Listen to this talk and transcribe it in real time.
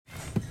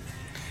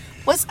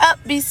What's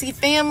up, BC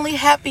family?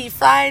 Happy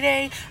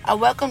Friday. I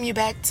welcome you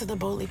back to the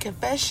Boldly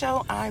Confess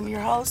Show. I'm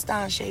your host,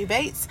 Don Shay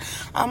Bates.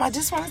 I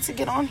just wanted to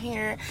get on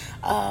here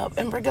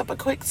and bring up a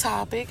quick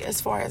topic as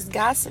far as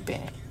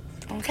gossiping.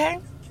 Okay?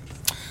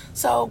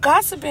 So,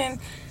 gossiping,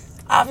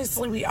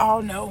 obviously, we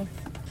all know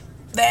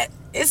that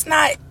it's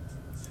not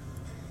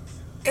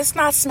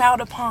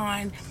smiled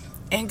upon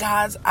in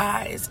God's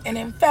eyes. And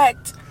in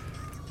fact,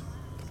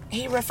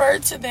 he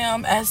referred to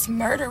them as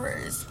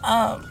murderers.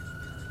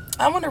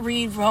 I want to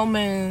read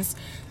Romans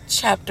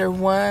chapter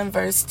 1,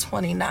 verse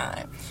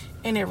 29.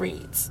 And it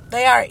reads,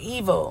 "They are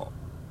evil,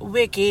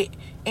 wicked,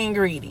 and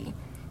greedy,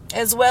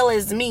 as well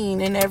as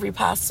mean in every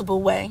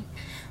possible way.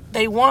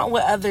 They want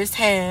what others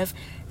have,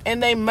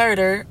 and they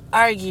murder,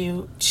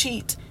 argue,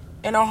 cheat,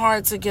 and are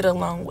hard to get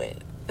along with.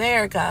 They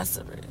are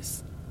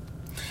gossipers."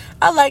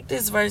 I like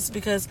this verse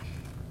because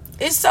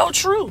it's so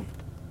true.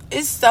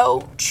 It's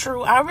so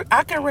true.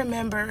 I can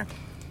remember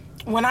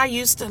when I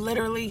used to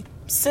literally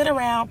sit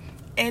around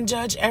and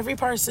judge every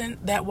person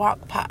that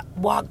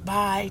walked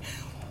by,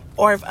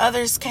 or if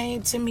others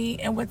came to me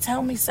and would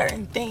tell me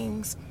certain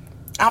things.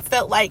 I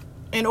felt like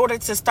in order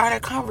to start a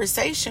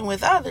conversation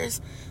with others,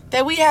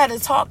 that we had to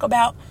talk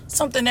about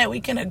something that we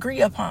can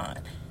agree upon,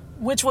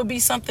 which would be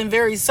something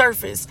very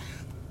surface.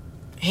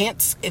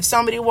 Hence, if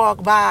somebody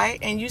walked by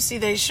and you see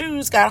their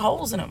shoes got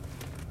holes in them.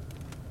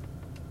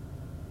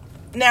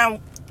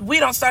 Now, we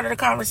don't start a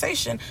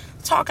conversation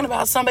talking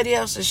about somebody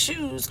else's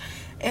shoes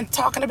and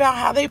talking about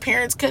how their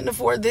parents couldn't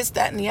afford this,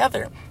 that, and the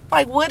other.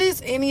 Like, what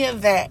is any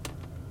of that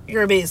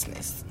your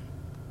business?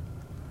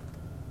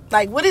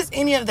 Like, what is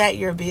any of that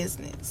your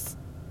business?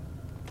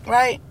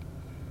 Right?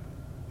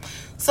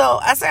 So,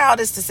 I say all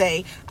this to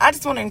say, I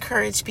just want to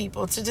encourage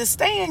people to just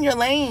stay in your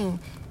lane.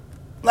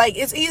 Like,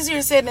 it's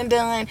easier said than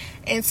done,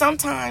 and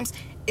sometimes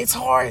it's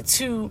hard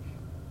to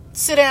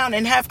sit down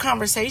and have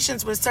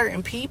conversations with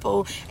certain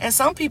people, and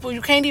some people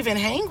you can't even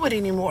hang with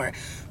anymore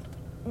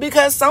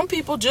because some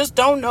people just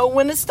don't know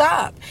when to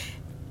stop.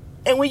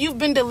 And when you've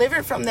been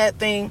delivered from that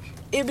thing,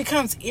 it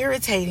becomes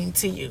irritating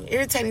to you,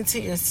 irritating to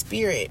your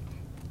spirit.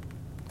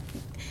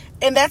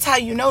 And that's how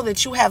you know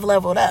that you have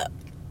leveled up.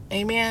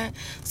 Amen.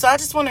 So I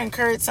just want to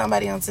encourage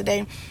somebody on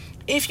today.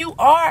 If you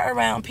are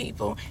around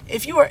people,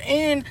 if you are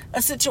in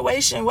a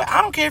situation where,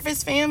 I don't care if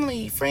it's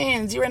family,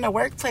 friends, you're in a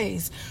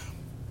workplace,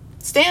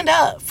 stand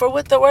up for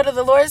what the word of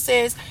the Lord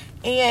says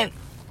and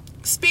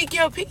speak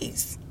your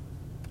piece.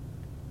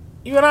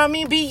 You know what I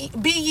mean? Be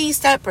ye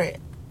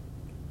separate.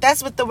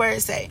 That's what the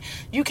word say.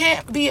 You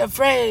can't be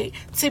afraid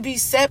to be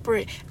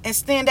separate and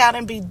stand out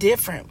and be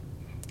different.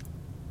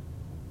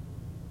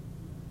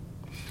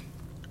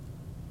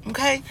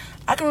 Okay?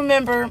 I can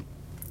remember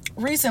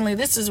recently,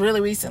 this is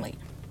really recently,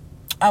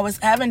 I was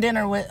having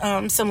dinner with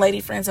some lady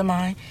friends of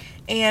mine,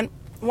 and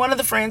one of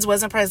the friends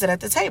wasn't present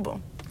at the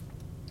table.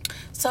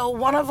 So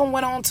one of them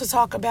went on to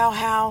talk about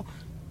how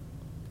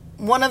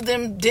one of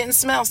them didn't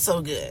smell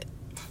so good.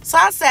 So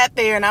I sat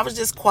there and I was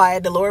just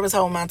quiet. The Lord was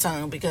holding my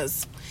tongue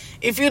because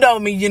if you know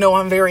me, you know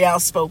I'm very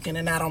outspoken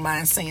and I don't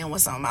mind saying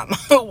what's on my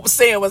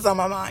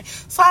mind.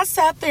 So I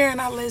sat there and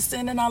I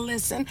listened and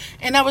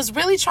I was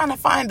really trying to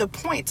find the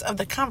point of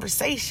the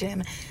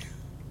conversation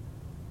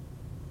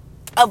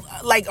of,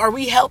 like, are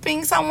we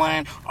helping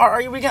someone or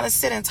are we going to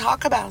sit and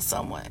talk about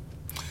someone?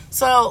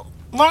 So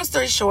long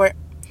story short,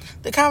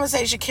 the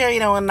conversation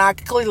carried on and I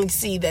could clearly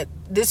see that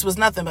this was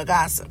nothing but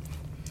gossip.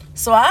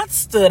 So I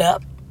stood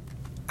up.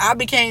 I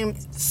became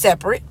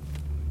separate.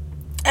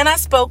 And I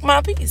spoke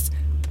my piece.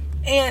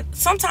 And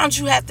sometimes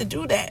you have to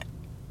do that.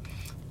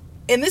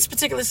 In this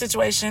particular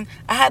situation,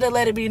 I had to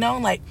let it be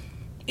known, like,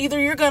 either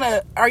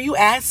are you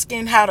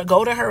asking how to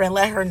go to her and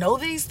let her know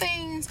these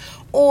things?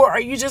 Or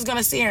are you just going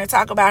to sit here and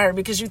talk about her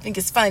because you think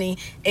it's funny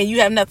and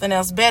you have nothing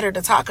else better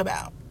to talk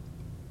about?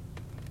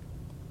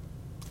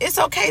 It's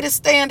okay to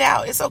stand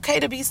out. It's okay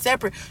to be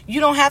separate.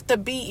 You don't have to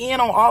be in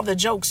on all the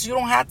jokes. You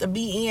don't have to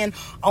be in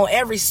on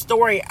every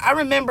story. I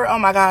remember, oh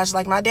my gosh,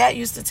 like my dad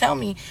used to tell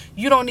me,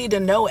 you don't need to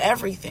know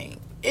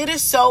everything. It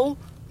is so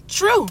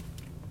true.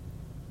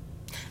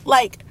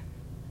 Like,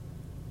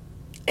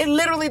 it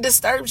literally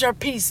disturbs your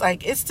peace.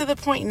 Like, it's to the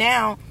point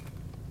now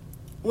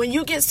when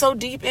you get so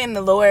deep in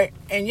the Lord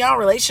and your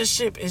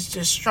relationship is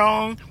just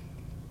strong,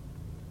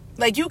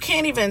 like you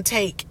can't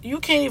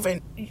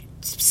even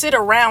sit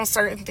around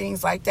certain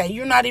things like that.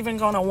 You're not even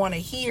going to want to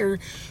hear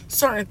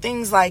certain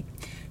things like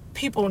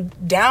people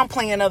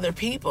downplaying other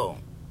people.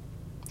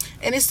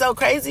 And it's so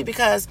crazy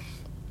because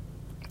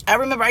I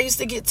remember I used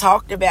to get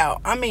talked about,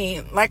 I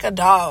mean, like a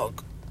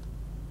dog,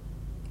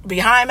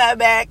 behind my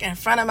back, in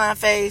front of my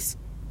face.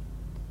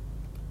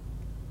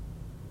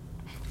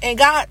 And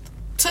God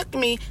took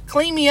me,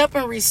 cleaned me up,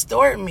 and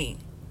restored me.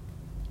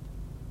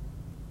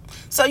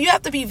 So you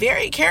have to be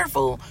very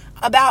careful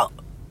about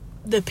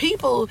the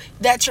people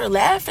that you're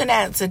laughing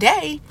at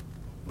today,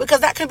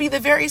 because that could be the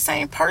very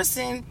same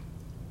person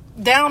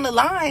down the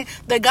line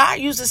that God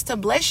uses to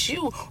bless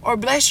you or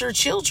bless your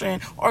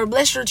children or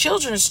bless your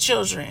children's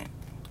children.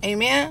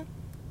 Amen.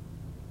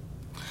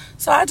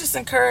 So I just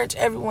encourage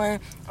everyone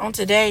on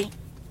today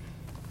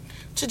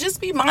to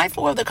just be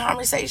mindful of the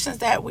conversations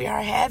that we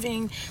are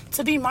having,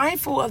 to be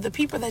mindful of the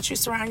people that you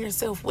surround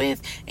yourself with.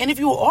 And if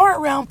you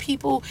are around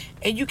people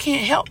and you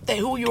can't help that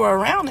who you are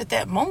around at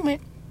that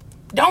moment,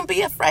 don't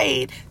be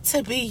afraid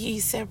to be ye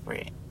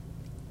separate.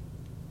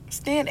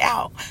 Stand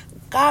out.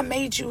 God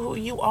made you who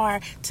you are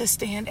to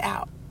stand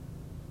out.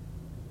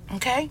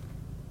 Okay?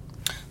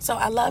 So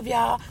I love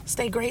y'all.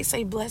 Stay great,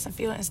 stay blessed,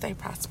 and stay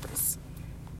prosperous.